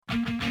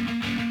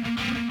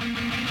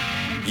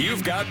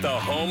You've got the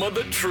home of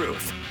the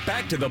truth.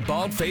 Back to the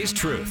Bald-Faced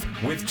Truth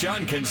with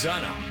John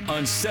Canzano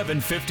on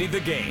 750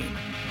 The Game.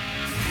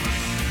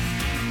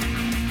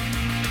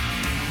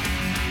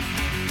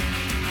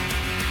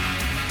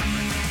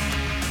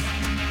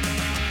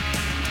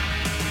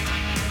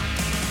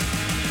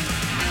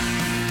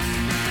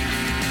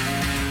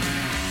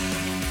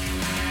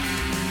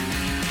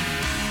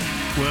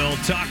 We'll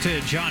talk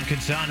to John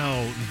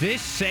Canzano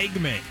this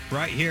segment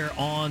right here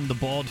on the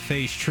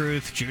Bald-Faced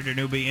Truth. Judah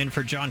Newby in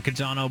for John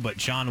Canzano, but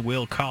John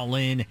will call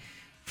in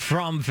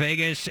from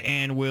Vegas,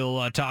 and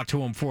we'll talk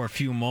to him for a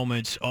few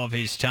moments of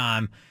his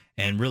time,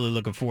 and really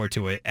looking forward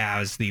to it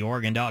as the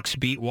Oregon Ducks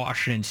beat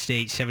Washington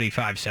State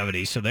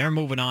 75-70. So they're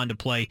moving on to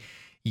play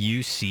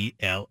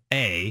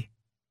UCLA,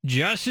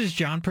 just as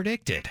John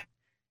predicted.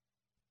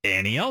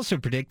 And he also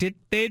predicted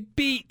they'd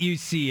beat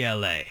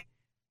UCLA,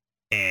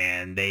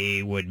 and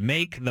they would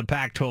make the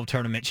Pac-12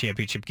 tournament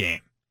championship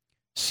game.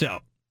 So,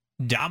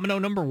 domino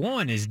number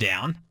one is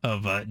down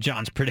of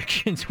John's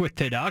predictions with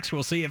the Ducks.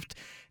 We'll see if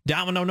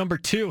domino number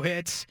two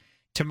hits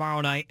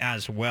tomorrow night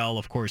as well.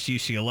 Of course,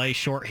 UCLA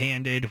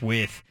shorthanded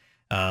with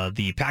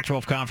the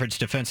Pac-12 Conference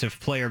Defensive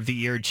Player of the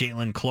Year,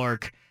 Jalen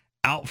Clark,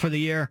 out for the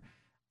year.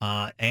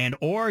 And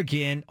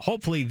Oregon,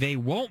 hopefully they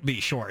won't be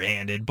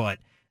shorthanded, but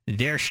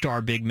their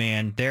star big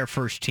man, their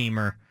first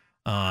teamer,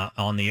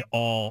 on the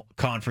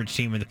all-conference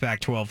team of the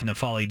Pac-12,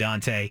 N'Faly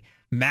Dante.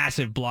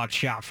 Massive blocked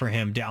shot for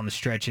him down the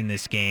stretch in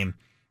this game.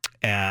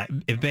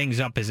 It bangs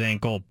up his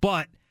ankle,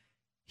 but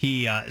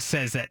he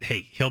says that,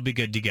 hey, he'll be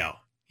good to go.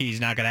 He's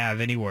not going to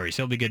have any worries.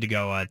 He'll be good to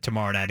go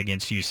tomorrow night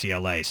against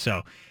UCLA.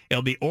 So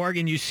it'll be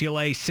Oregon,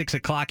 UCLA, 6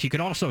 o'clock. You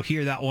can also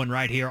hear that one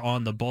right here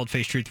on the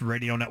Bald-Faced Truth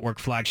Radio Network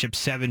flagship,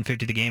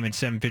 750 The Game and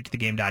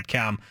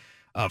 750thegame.com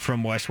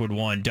from Westwood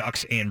One,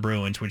 Ducks and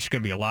Bruins, which is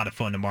going to be a lot of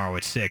fun tomorrow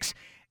at 6.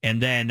 And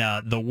then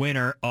the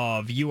winner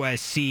of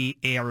USC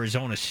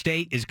Arizona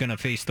State is going to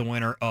face the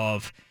winner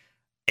of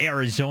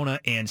Arizona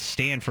and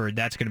Stanford.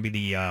 That's going to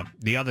be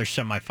the other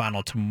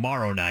semifinal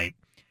tomorrow night.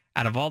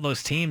 Out of all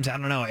those teams, I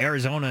don't know.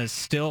 Arizona is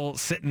still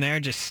sitting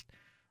there just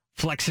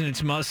flexing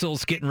its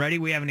muscles, getting ready.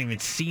 We haven't even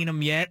seen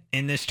them yet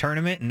in this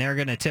tournament, and they're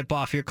going to tip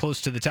off here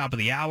close to the top of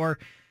the hour.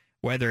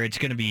 Whether it's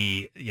going to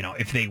be,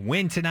 if they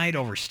win tonight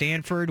over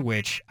Stanford,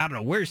 which, I don't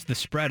know, where's the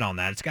spread on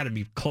that? It's got to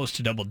be close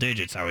to double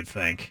digits, I would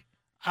think.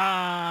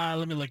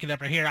 Let me look it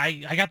up right here.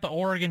 I got the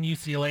Oregon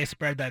UCLA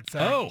spread that's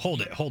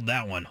hold it. Hold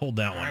that one. All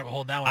right, we'll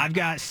hold that one. I've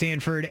got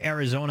Stanford,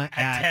 Arizona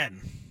at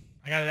 10.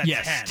 I got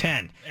it at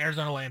 10.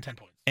 Arizona laying 10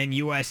 points. And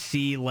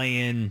USC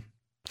laying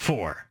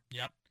 4.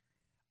 Yep.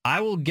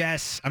 I will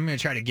guess, I'm going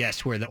to try to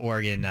guess where the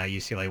Oregon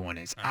UCLA one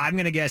is. Right. I'm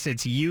going to guess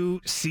it's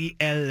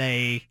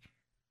UCLA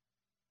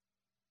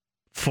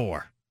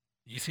 4.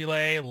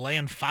 UCLA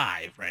laying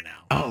 5 right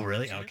now. Oh,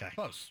 really? So okay.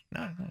 Close.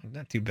 No,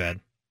 not too bad.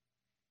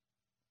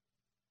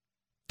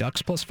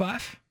 Ducks plus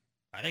 5?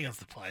 I think that's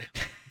the play.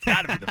 It's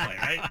got to be the play,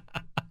 right?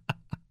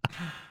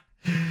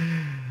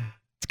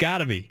 It's got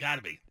to be. Got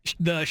to be.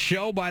 The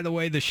show, by the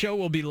way,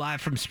 will be live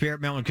from Spirit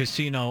Mountain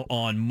Casino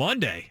on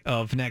Monday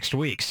of next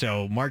week.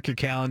 So mark your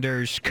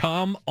calendars.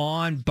 Come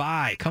on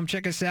by. Come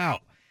check us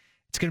out.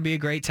 It's going to be a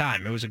great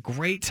time. It was a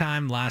great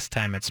time last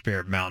time at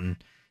Spirit Mountain.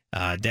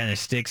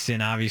 Dennis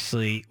Dixon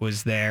obviously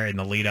was there in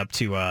the lead up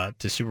to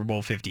Super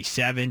Bowl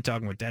 57.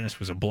 Talking with Dennis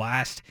was a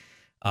blast.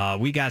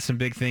 We got some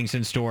big things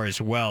in store as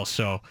well.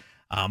 So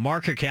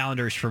mark your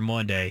calendars for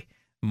Monday,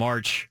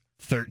 March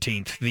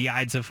 13th, the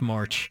Ides of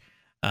March,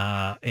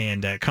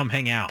 and come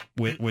hang out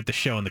with the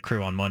show and the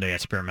crew on Monday at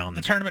Spirit Mountain.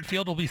 The tournament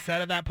field will be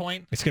set at that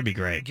point. It's going to be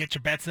great. Get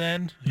your bets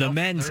in. The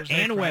men's Thursday,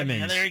 and Friday.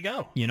 women's. Yeah, there you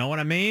go. You know what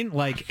I mean?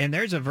 And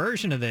there's a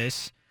version of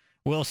this.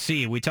 We'll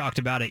see. We talked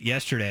about it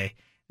yesterday.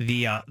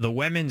 The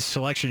women's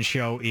selection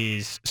show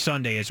is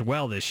Sunday as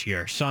well this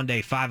year.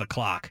 Sunday, 5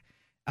 o'clock.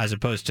 As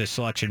opposed to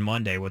Selection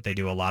Monday, what they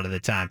do a lot of the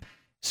time.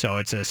 So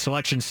it's a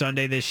Selection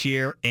Sunday this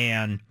year,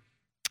 and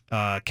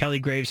Kelly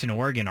Graves and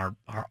Oregon are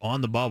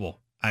on the bubble.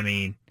 I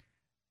mean,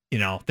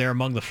 they're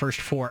among the first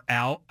 4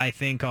 out, I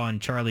think, on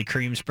Charlie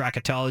Cream's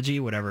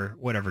bracketology,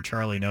 whatever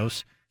Charlie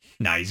knows.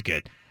 No, he's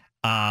good.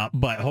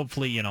 But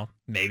hopefully,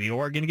 maybe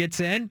Oregon gets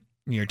in.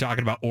 You're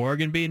talking about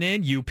Oregon being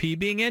in, UP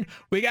being in.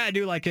 We got to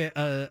do like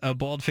a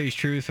Bald-Faced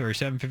Truth or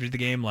 750 The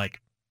Game,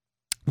 like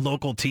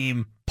local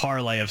team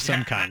parlay of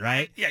some kind,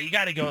 right? Yeah, you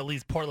got to go at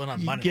least Portland on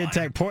the money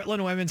line.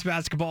 Portland women's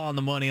basketball on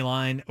the money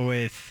line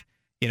with,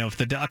 if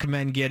the Duck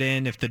men get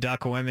in, if the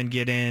Duck women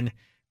get in,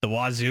 the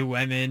Wazoo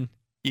women,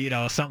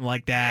 something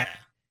like that.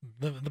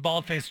 Yeah. The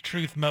Bald-Faced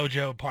Truth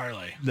Mojo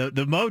parlay. The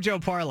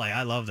Mojo parlay.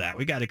 I love that.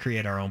 We got to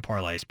create our own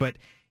parlays. But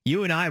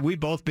you and I, we've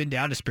both been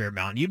down to Spirit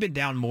Mountain. You've been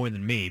down more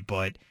than me,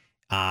 but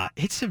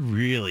it's a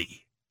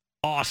really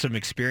awesome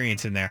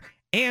experience in there.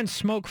 And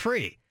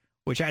smoke-free,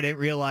 which I didn't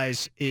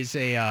realize is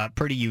a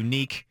pretty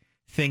unique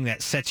thing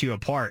that sets you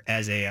apart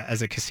as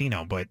a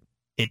casino, but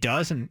it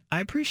does, and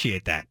I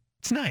appreciate that.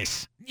 It's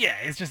nice. Yeah,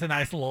 it's just a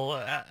nice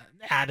little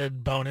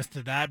added bonus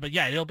to that. But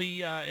yeah, it'll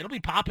be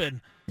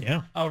popping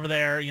Yeah. over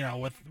there.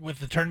 With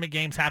the tournament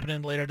games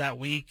happening later that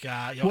week.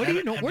 What do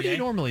you NBA.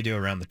 normally do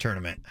around the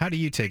tournament? How do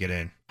you take it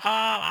in?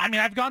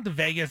 I've gone to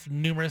Vegas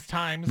numerous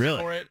times Really?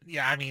 for it.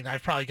 Yeah,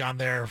 I've probably gone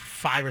there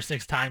 5 or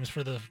 6 times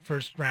for the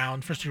first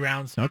 2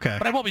 rounds. Okay.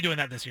 But I won't be doing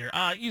that this year.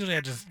 Usually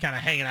I just kind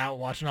of hanging out,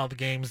 watching all the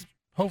games,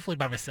 hopefully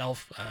by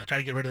myself. Try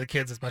to get rid of the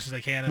kids as much as I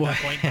can at that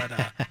point.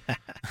 But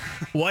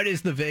what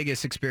is the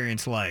Vegas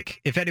experience like?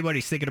 If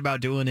anybody's thinking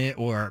about doing it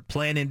or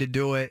planning to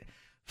do it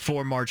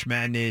for March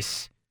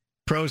Madness,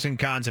 pros and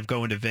cons of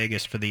going to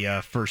Vegas for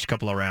the first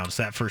couple of rounds,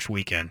 that first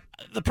weekend.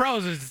 the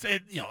pros is,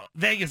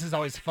 Vegas is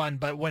always fun,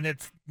 but when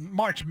it's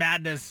March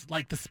Madness,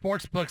 like the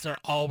sports books are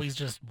always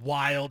just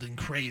wild and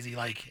crazy.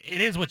 Like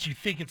it is what you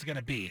think it's going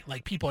to be.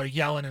 Like people are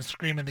yelling and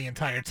screaming the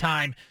entire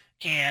time,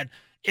 and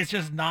it's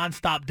just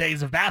nonstop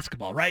days of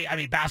basketball, right? I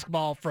mean,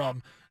 basketball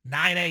from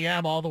 9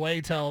 a.m. all the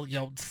way till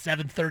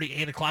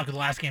 7:30, 8 o'clock when the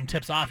last game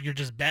tips off. You're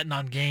just betting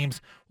on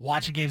games,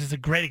 watching games. It's a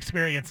great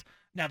experience.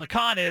 Now the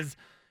con is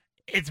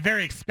it's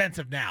very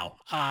expensive now.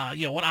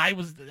 When I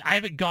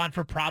haven't gone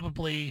for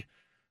probably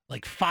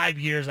like 5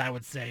 years, I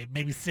would say,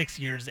 maybe 6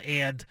 years,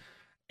 and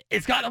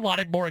it's gotten a lot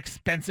more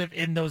expensive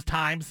in those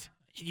times.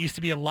 It used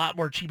to be a lot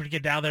more cheaper to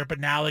get down there, but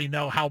now they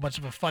know how much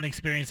of a fun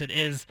experience it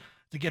is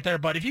to get there.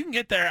 But if you can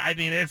get there, I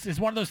mean, it's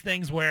one of those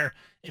things where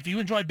if you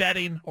enjoy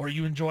betting or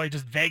you enjoy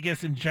just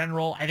Vegas in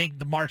general, I think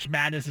the March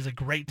Madness is a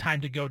great time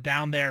to go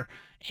down there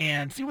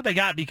and see what they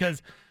got,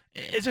 because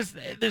it's just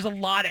there's a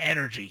lot of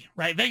energy,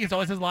 right? Vegas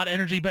always has a lot of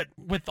energy, but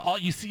with all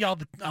you see all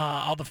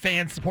the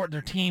fans supporting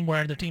their team,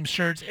 wearing their team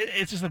shirts,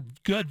 it's just a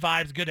good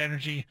vibes, good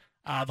energy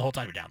the whole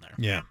time you're down there.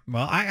 Yeah,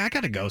 well, I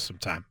got to go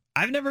sometime.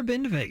 I've never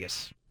been to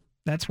Vegas.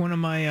 That's one of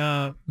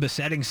my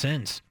besetting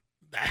sins,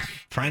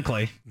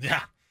 frankly.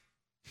 Yeah.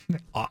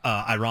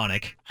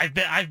 Ironic. I've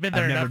been there. I've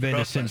never enough been for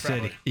to both Sin of us,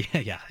 City.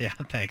 probably. Yeah.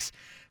 Thanks,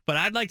 but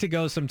I'd like to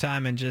go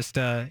sometime and just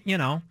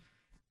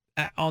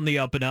on the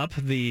up and up,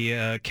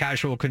 the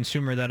casual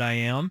consumer that I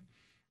am.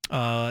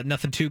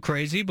 Nothing too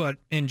crazy, but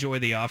enjoy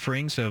the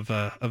offerings of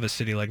a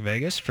city like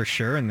Vegas for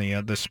sure, and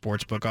the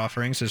sports book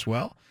offerings as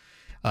well.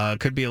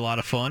 Could be a lot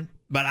of fun,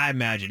 but I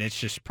imagine it's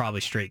just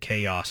probably straight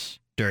chaos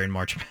during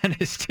March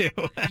Madness too.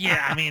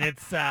 Yeah, I mean, it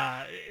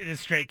is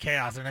straight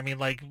chaos. And I mean,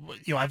 like,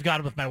 I've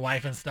gone with my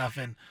wife and stuff,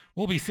 and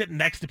we'll be sitting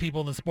next to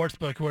people in the sports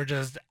book who are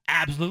just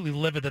absolutely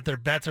livid that their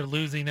bets are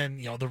losing, and,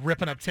 they're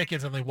ripping up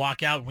tickets, and they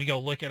walk out and we go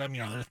look at them,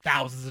 they're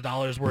thousands of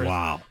dollars worth.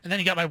 Wow. And then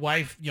you got my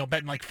wife,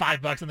 betting like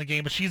 $5 on the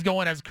game, but she's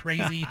going as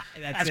crazy,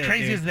 Dude.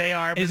 as they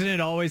are. But Isn't it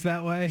always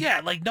that way?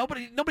 yeah, like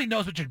nobody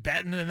knows what you're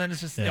betting. And then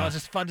it's just, it's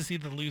just fun to see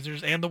the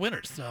losers and the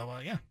winners. So,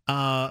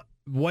 yeah.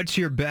 What's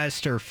your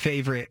best or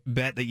favorite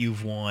bet that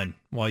you've won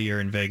while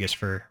you're in Vegas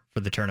for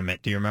the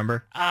tournament? Do you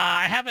remember?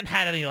 I haven't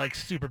had any like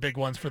super big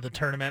ones for the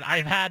tournament.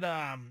 I've had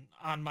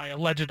on my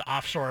alleged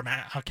offshore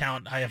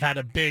account, I have had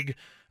a big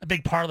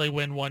parlay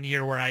win one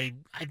year where I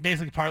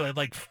basically parlayed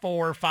like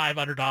 4 or 5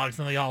 underdogs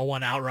and they all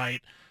won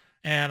outright.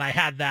 And I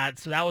had that.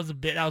 So that was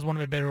one of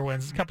my bigger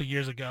wins a couple of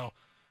years ago.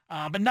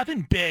 But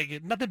nothing big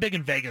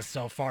in Vegas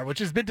so far, which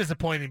has been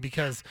disappointing,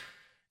 because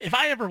if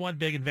I ever won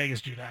big in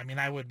Vegas, Judah, I mean,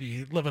 I would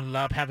be living it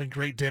up, having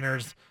great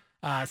dinners,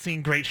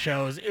 seeing great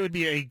shows. It would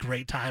be a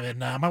great time, and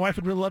my wife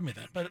would really love me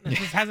then. But it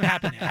just hasn't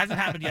happened yet. It hasn't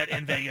happened yet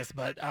in Vegas,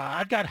 but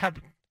I've got to have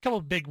a couple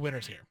of big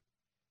winners here.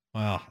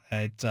 Well,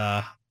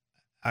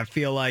 I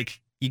feel like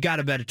you got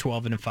to bet a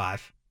 12 and a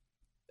 5,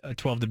 a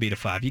 12 to beat a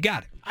 5. You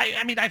got it.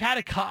 I mean, I've had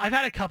a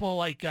couple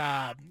like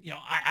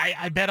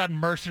I bet on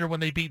Mercer when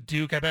they beat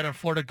Duke. I bet on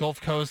Florida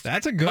Gulf Coast.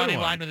 That's a good money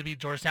one. line when they beat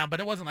Georgetown, but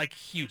it wasn't like a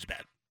huge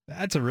bet.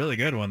 That's a really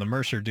good one, the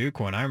Mercer Duke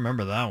one. I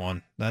remember that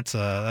one. That's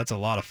a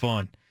lot of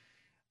fun.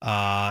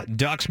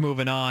 Ducks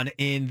moving on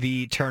in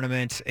the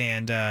tournament,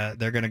 and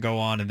they're going to go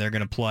on and they're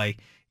going to play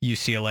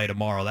UCLA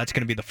tomorrow. That's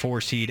going to be the 4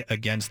 seed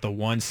against the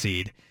 1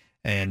 seed,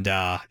 and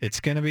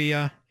it's going to be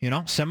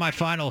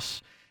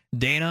semifinals.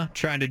 Dana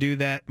trying to do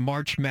that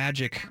March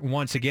magic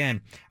once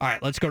again. All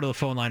right, let's go to the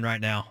phone line right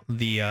now.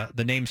 The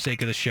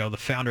namesake of the show, the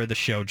founder of the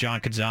show,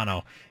 John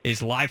Canzano,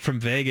 is live from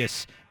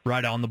Vegas,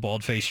 right on the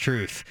Bald-Faced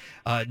Truth.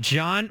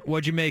 John,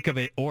 what'd you make of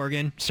it?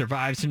 Oregon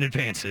survives and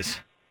advances.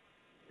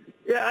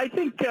 Yeah, I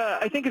think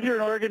if you're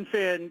an Oregon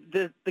fan,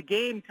 the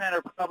game kind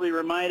of probably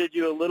reminded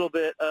you a little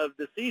bit of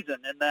the season,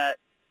 in that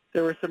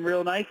there were some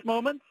real nice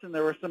moments and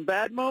there were some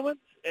bad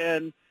moments,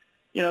 and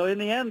in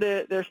the end,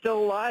 they're still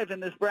alive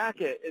in this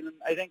bracket, and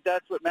I think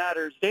that's what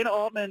matters. Dana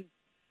Altman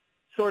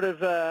sort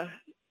of,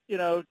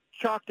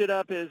 chalked it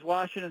up as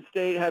Washington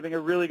State having a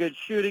really good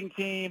shooting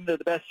team. They're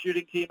the best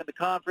shooting team in the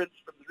conference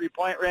from the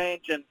three-point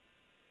range, and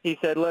he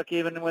said, look,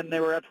 even when they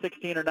were up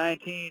 16 or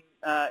 19,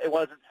 it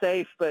wasn't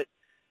safe. But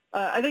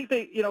I think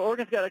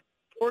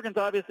Oregon's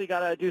obviously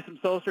got to do some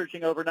soul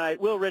searching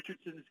overnight. Will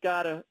Richardson's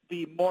got to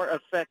be more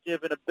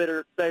effective and a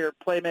better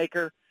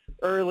playmaker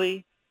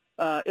early.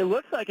 It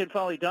looks like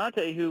N'Faly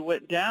Dante, who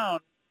went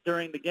down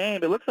during the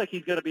game, it looks like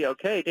he's going to be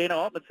okay. Dana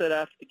Altman said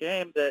after the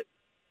game that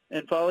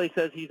N'Faly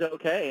says he's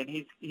okay,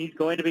 and he's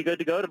going to be good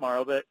to go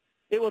tomorrow. But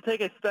it will take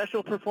a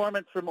special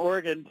performance from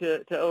Oregon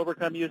to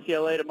overcome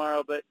UCLA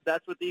tomorrow. But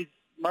that's what these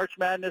March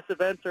Madness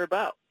events are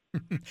about.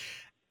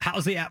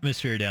 How's the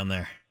atmosphere down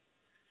there?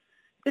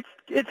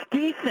 It's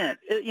decent.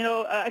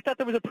 I thought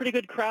there was a pretty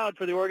good crowd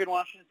for the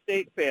Oregon-Washington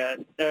State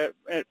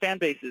fan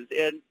bases,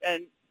 and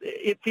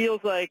it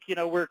feels like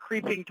we're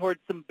creeping towards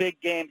some big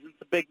games and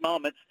some big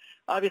moments.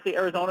 Obviously,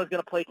 Arizona's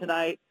going to play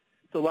tonight,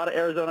 so a lot of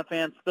Arizona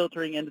fans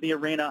filtering into the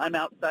arena. I'm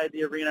outside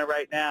the arena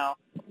right now,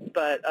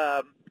 but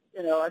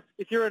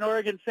if you're an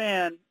Oregon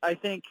fan, I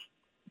think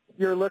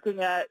you're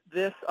looking at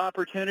this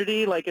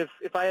opportunity. Like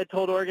if I had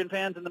told Oregon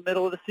fans in the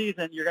middle of the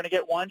season, you're going to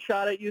get one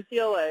shot at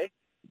UCLA.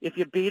 If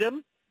you beat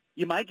them,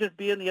 you might just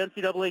be in the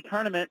NCAA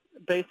tournament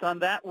based on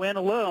that win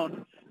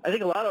alone. I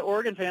think a lot of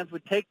Oregon fans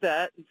would take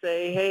that and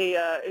say, hey,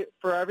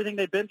 for everything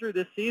they've been through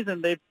this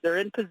season, they're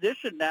in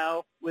position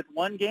now with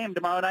one game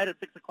tomorrow night at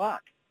 6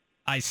 o'clock.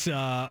 I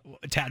saw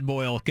Tad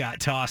Boyle got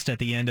tossed at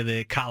the end of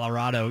the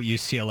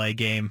Colorado-UCLA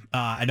game.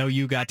 I know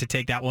you got to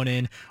take that one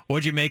in.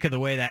 What'd you make of the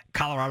way that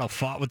Colorado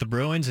fought with the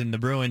Bruins and the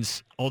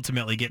Bruins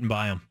ultimately getting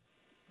by them?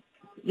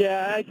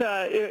 Yeah, I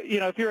thought,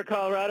 if you're a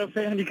Colorado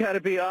fan, you got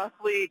to be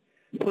awfully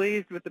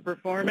pleased with the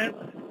performance.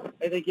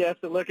 I think you have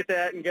to look at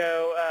that and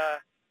go,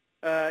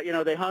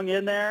 they hung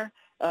in there.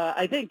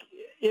 I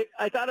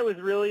thought it was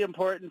really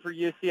important for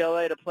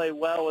UCLA to play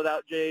well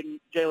without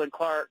Jalen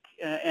Clark,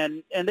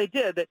 and they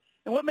did.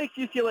 And what makes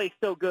UCLA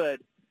so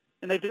good,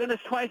 and they've done this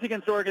twice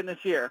against Oregon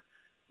this year,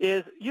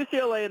 is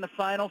UCLA in the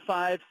final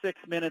 5-6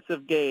 minutes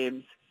of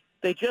games,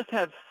 they just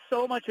have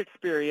so much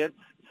experience,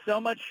 so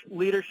much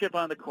leadership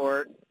on the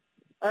court,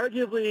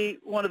 arguably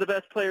one of the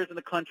best players in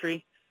the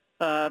country,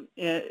 out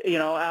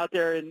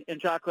there in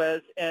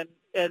Jacquez,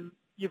 and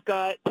you've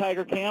got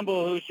Tiger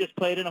Campbell, who's just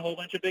played in a whole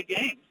bunch of big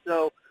games.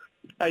 So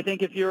I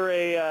think if you're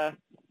a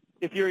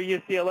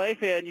UCLA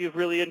fan, you've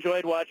really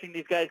enjoyed watching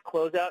these guys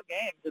close out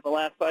games in the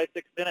last 5-6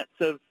 minutes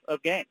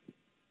of games.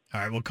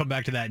 All right, we'll come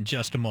back to that in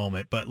just a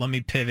moment, but let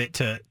me pivot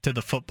to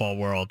the football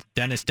world.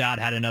 Dennis Dodd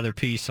had another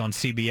piece on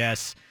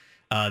CBS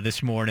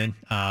this morning.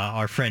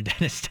 Our friend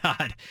Dennis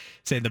Dodd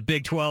said the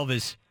Big 12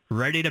 is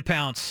ready to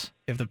pounce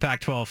if the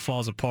Pac-12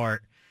 falls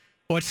apart.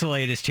 What's the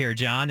latest here,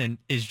 John? And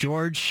is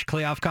George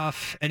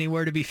Kliavkoff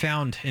anywhere to be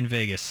found in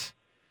Vegas?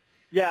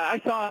 Yeah,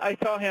 I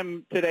saw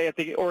him today at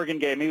the Oregon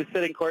game. He was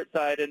sitting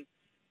courtside, and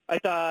I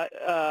thought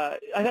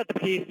the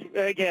piece,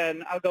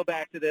 again, I'll go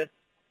back to this.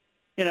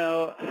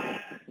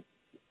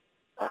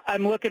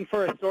 I'm looking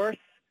for a source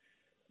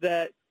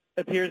that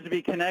appears to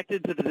be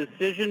connected to the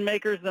decision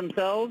makers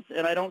themselves,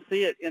 and I don't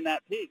see it in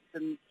that piece.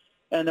 And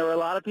there were a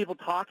lot of people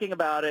talking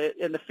about it,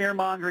 and the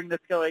fear-mongering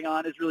that's going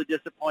on is really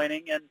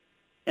disappointing.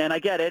 And I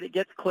get it. It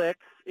gets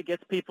clicks. It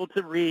gets people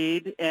to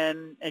read,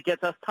 and it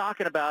gets us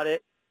talking about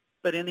it.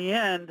 But in the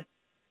end,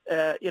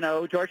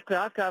 George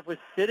Kliavkoff was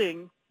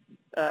sitting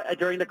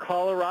during the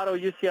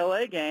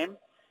Colorado-UCLA game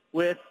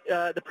with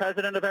the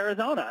president of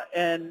Arizona,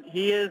 and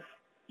he has,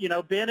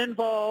 been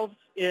involved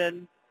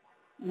in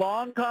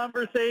long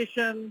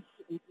conversations,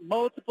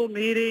 multiple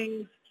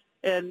meetings,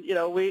 and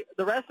the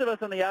rest of us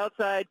on the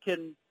outside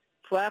can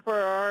flap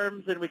our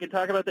arms and we can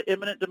talk about the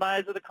imminent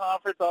demise of the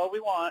conference all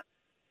we want,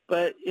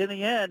 but in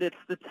the end, it's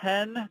the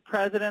 10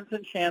 presidents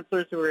and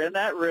chancellors who are in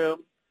that room,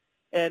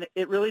 and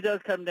it really does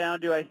come down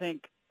to, I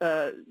think,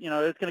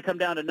 it's going to come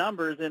down to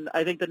numbers, and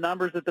I think the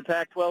numbers that the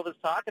Pac-12 is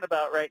talking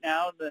about right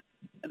now,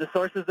 and the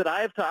sources that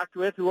I have talked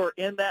with who are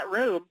in that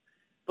room,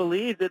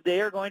 believe that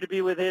they are going to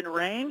be within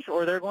range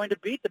or they're going to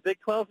beat the Big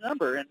 12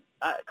 number. And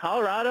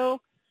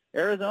Colorado,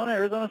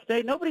 Arizona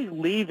State, nobody's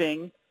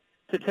leaving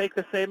to take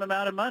the same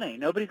amount of money.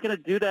 Nobody's going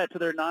to do that to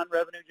their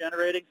non-revenue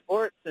generating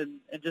sports and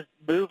just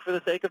move for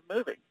the sake of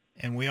moving.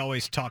 And we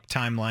always talk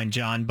timeline,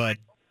 John, but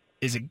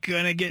is it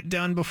going to get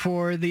done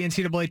before the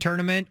NCAA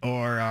tournament,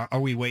 or are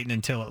we waiting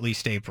until at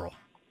least April?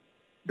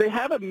 They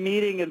have a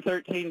meeting in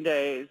 13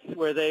 days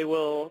where they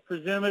will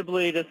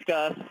presumably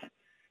discuss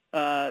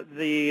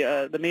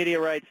the media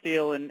rights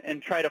deal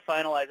and try to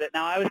finalize it.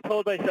 Now, I was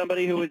told by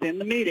somebody who was in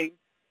the meeting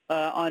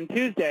on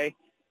Tuesday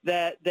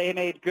that they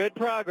made good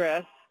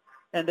progress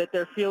and that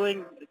they're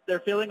feeling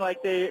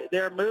like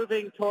they're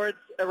moving towards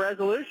a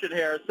resolution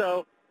here.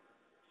 So,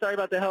 sorry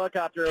about the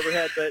helicopter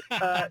overhead, but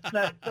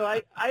so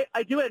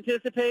I do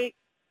anticipate.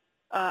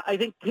 I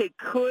think they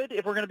could,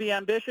 if we're going to be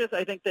ambitious,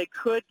 I think they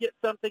could get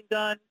something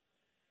done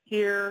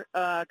here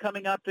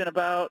coming up in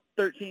about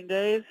 13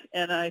 days.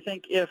 And I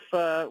think if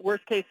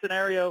worst case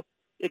scenario,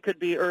 it could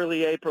be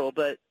early April.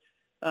 But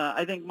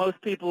I think most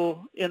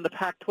people in the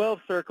Pac-12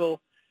 circle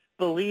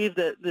believe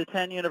that the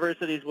 10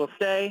 universities will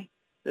stay,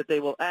 that they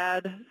will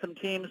add some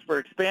teams for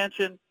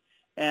expansion,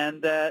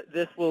 and that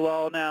this will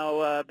all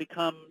now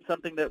become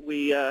something that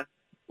we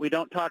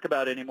don't talk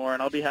about anymore,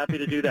 and I'll be happy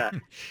to do that.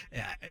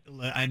 Yeah,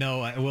 I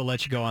know. I will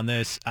let you go on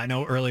this. I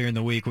know earlier in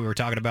the week we were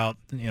talking about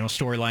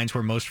storylines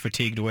we're most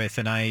fatigued with,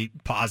 and I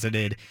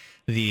posited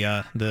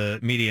the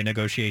media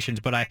negotiations.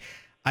 But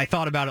I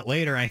thought about it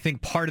later, and I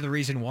think part of the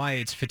reason why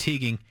it's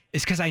fatiguing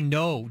is because I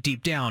know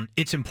deep down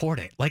it's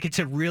important. Like, it's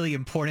a really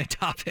important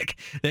topic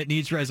that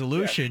needs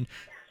resolution. Yeah.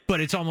 But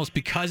it's almost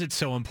because it's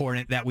so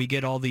important that we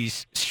get all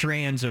these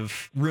strands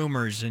of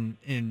rumors and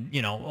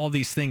all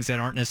these things that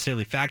aren't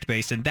necessarily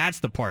fact-based. And that's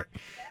the part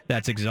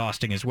that's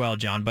exhausting as well,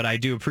 John. But I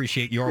do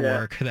appreciate your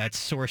work that's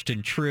sourced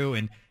and true.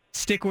 And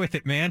stick with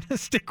it, man.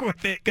 Stick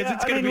with it because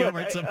it's going to be over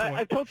at some point.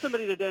 I told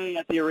somebody today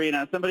at the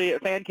arena, a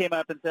fan came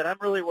up and said, I'm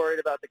really worried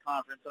about the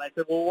conference. And I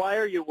said, well, why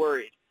are you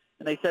worried?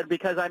 And they said,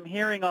 because I'm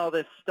hearing all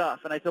this stuff.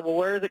 And I said, well,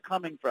 where is it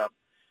coming from?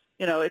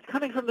 It's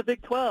coming from the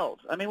Big 12.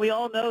 I mean, we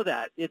all know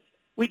that.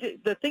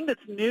 The thing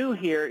that's new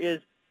here is,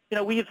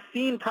 we have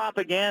seen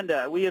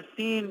propaganda. We have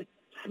seen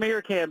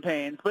smear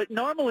campaigns. But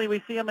normally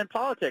we see them in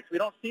politics. We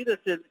don't see this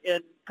in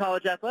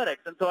college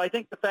athletics. And so I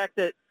think the fact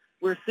that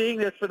we're seeing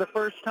this for the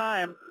first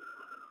time,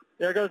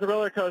 there goes the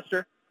roller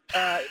coaster.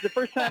 The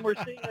first time we're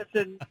seeing this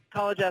in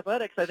college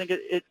athletics, I think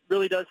it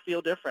really does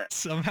feel different.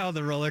 Somehow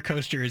the roller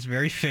coaster is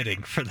very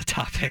fitting for the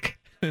topic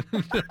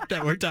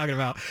that we're talking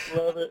about.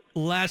 Love it.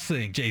 Last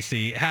thing,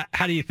 JC,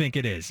 how do you think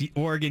it is?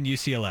 Oregon,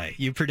 UCLA.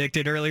 You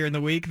predicted earlier in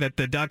the week that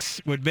the Ducks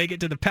would make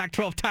it to the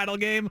Pac-12 title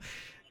game.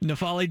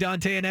 N'Faly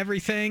Dante and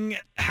everything.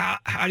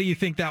 How do you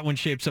think that one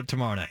shapes up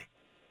tomorrow night?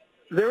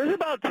 There was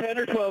about 10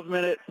 or 12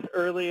 minutes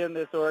early in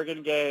this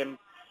Oregon game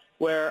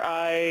where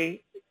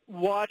I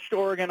watched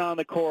Oregon on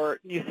the court.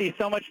 You see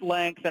so much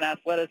length and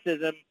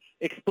athleticism,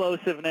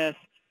 explosiveness,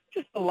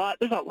 just a lot.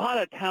 There's a lot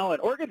of talent.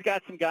 Oregon's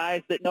got some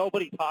guys that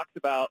nobody talks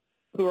about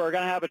who are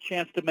going to have a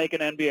chance to make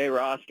an NBA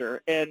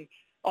roster. And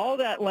all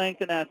that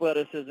length and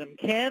athleticism,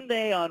 can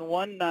they on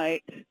one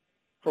night,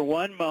 for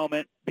one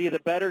moment, be the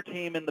better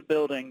team in the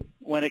building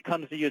when it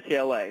comes to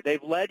UCLA?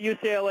 They've led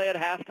UCLA at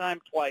halftime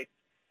twice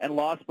and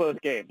lost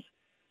both games.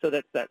 So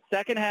that's that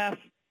second half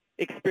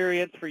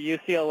experience for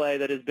UCLA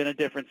that has been a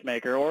difference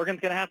maker.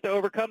 Oregon's going to have to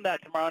overcome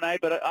that tomorrow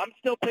night, but I'm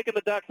still picking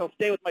the Ducks. I'll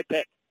stay with my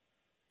pick.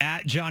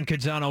 At John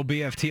Canzano,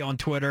 BFT on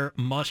Twitter,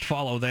 must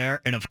follow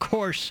there. And, of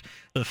course,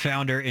 the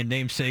founder and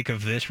namesake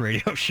of this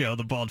radio show,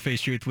 The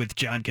Bald-Faced Truth with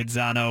John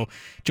Canzano,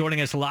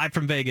 joining us live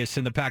from Vegas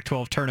in the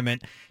Pac-12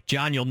 tournament.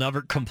 John, you'll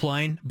never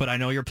complain, but I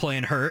know you're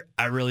playing hurt.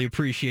 I really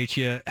appreciate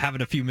you having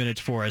a few minutes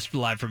for us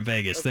live from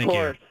Vegas. Thank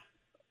you.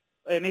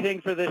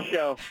 Anything for this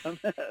show.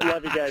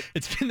 Love you guys.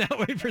 It's been that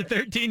way for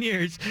 13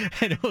 years,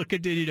 and it will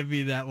continue to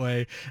be that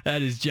way.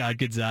 That is John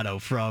Canzano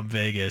from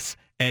Vegas.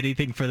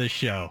 Anything for the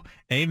show.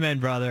 Amen,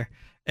 brother.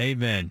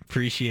 Amen.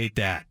 Appreciate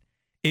that.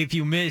 If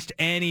you missed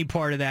any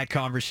part of that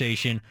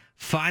conversation,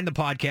 find the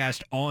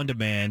podcast on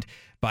demand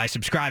by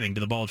subscribing to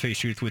The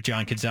Bald-Faced Truth with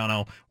John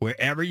Canzano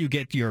wherever you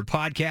get your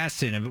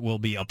podcasts, and it will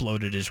be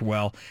uploaded as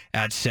well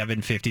at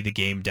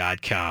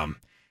 750thegame.com.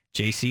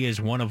 JC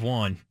is one of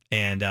one,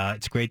 and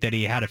it's great that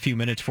he had a few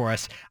minutes for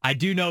us. I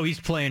do know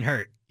he's playing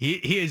hurt.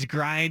 He is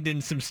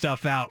grinding some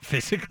stuff out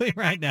physically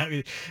right now,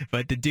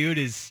 but the dude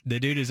is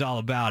all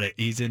about it.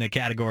 He's in a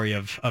category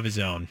of his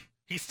own.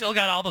 He's still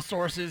got all the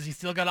sources. He's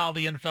still got all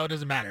the info. It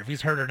doesn't matter if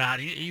he's hurt or not.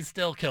 He's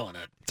still killing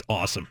it. It's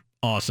awesome.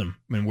 Awesome.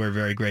 And we're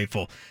very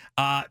grateful.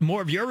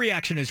 More of your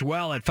reaction as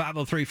well at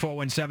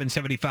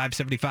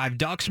 503-417-7575.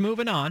 Ducks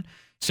moving on.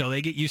 So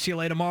they get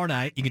UCLA tomorrow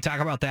night. You can talk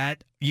about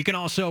that. You can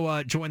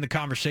also join the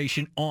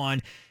conversation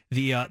on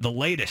the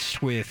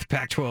latest with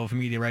Pac-12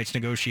 media rights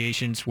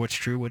negotiations, what's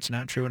true, what's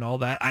not true, and all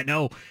that. I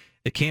know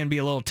it can be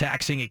a little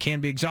taxing. It can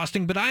be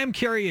exhausting. But I am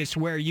curious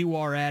where you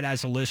are at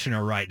as a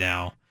listener right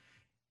now.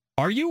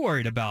 Are you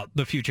worried about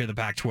the future of the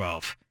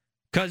Pac-12?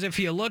 Because if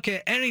you look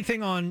at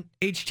anything on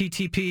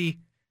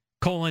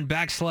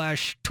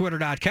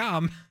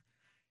http://twitter.com,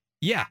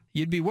 yeah,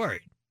 you'd be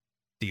worried.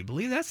 Do you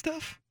believe that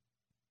stuff?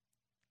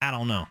 I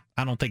don't know.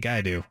 I don't think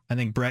I do. I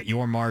think Brett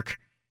Yormark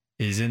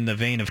is in the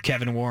vein of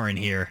Kevin Warren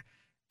here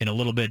in a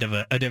little bit of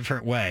a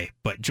different way.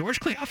 But George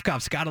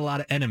Kliavkoff's got a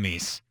lot of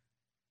enemies.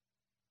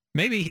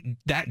 Maybe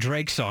that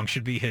Drake song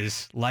should be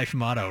his life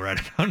motto right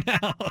about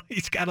now.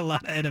 He's got a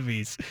lot of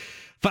enemies.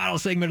 Final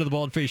segment of The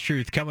Bald-Faced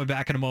Truth coming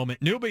back in a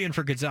moment. Nubian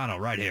for Canzano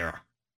right here.